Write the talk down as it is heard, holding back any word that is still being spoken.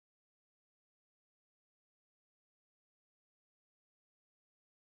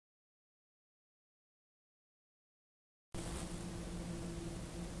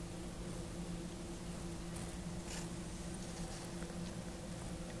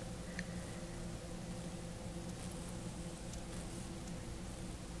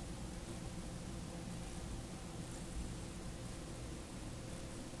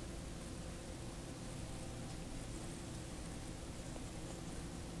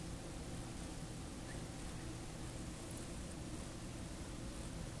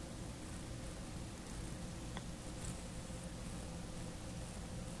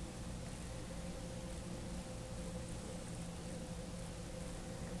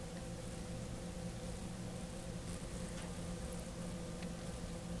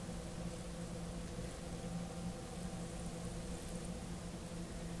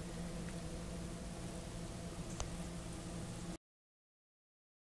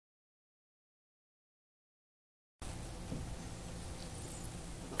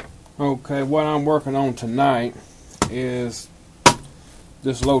Okay, what I'm working on tonight is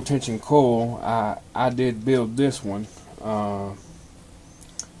this low tension coil. I did build this one, and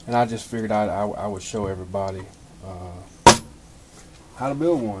I just figured I would show everybody how to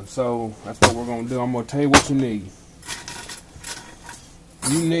build one. So that's what we're going to do. I'm going to tell you what you need.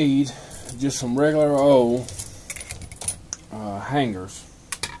 You need just some regular old hangers,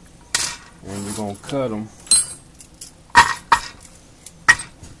 and you're going to cut them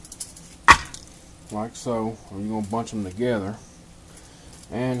like so, or you're going to bunch them together.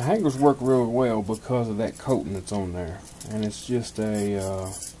 And hangers work real well because of that coating that's on there, and it's just the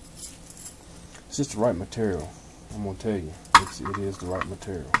right material. I'm gonna tell you, it is the right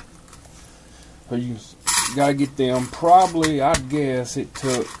material. So you gotta get them. Probably, I'd guess it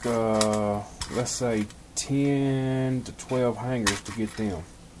took let's say 10 to 12 hangers to get them.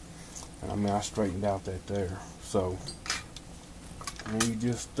 I mean, I straightened out that there. So, and you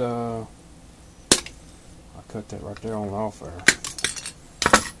just I cut that right there on off there.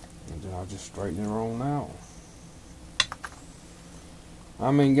 And then I'll just straighten it on out.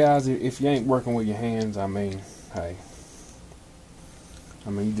 I mean, guys, if you ain't working with your hands, I mean, hey,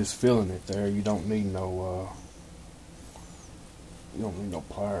 you're just feeling it there. You don't need no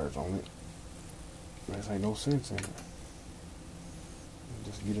pliers on it. There ain't no sense in it.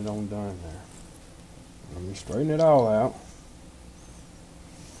 Just get it on done there. Let me straighten it all out.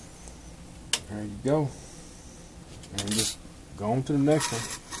 There you go. And just go on to the next one.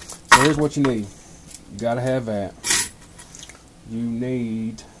 So here's what you need. You gotta have that. You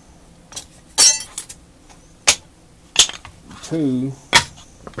need 2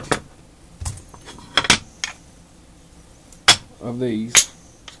 of these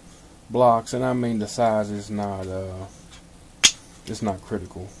blocks, and I mean the size is not it's not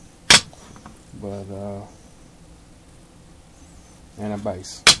critical, but and a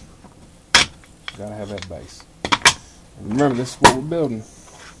base. Gotta have that base. And remember, this is what we're building.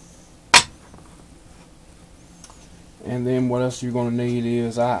 And then what else you're going to need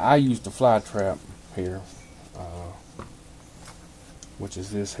is, I used the fly trap here, which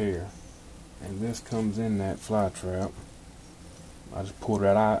is this here, and this comes in that fly trap. I just pulled it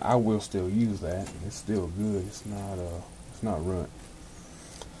out. I will still use that. It's still good. It's not ruined.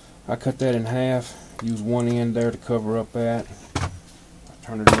 I cut that in half. Use one end there to cover up that. I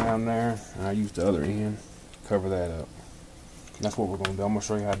turn it around there, and I use the other end to cover that up. And that's what we're going to do. I'm going to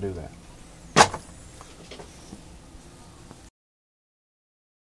show you how to do that.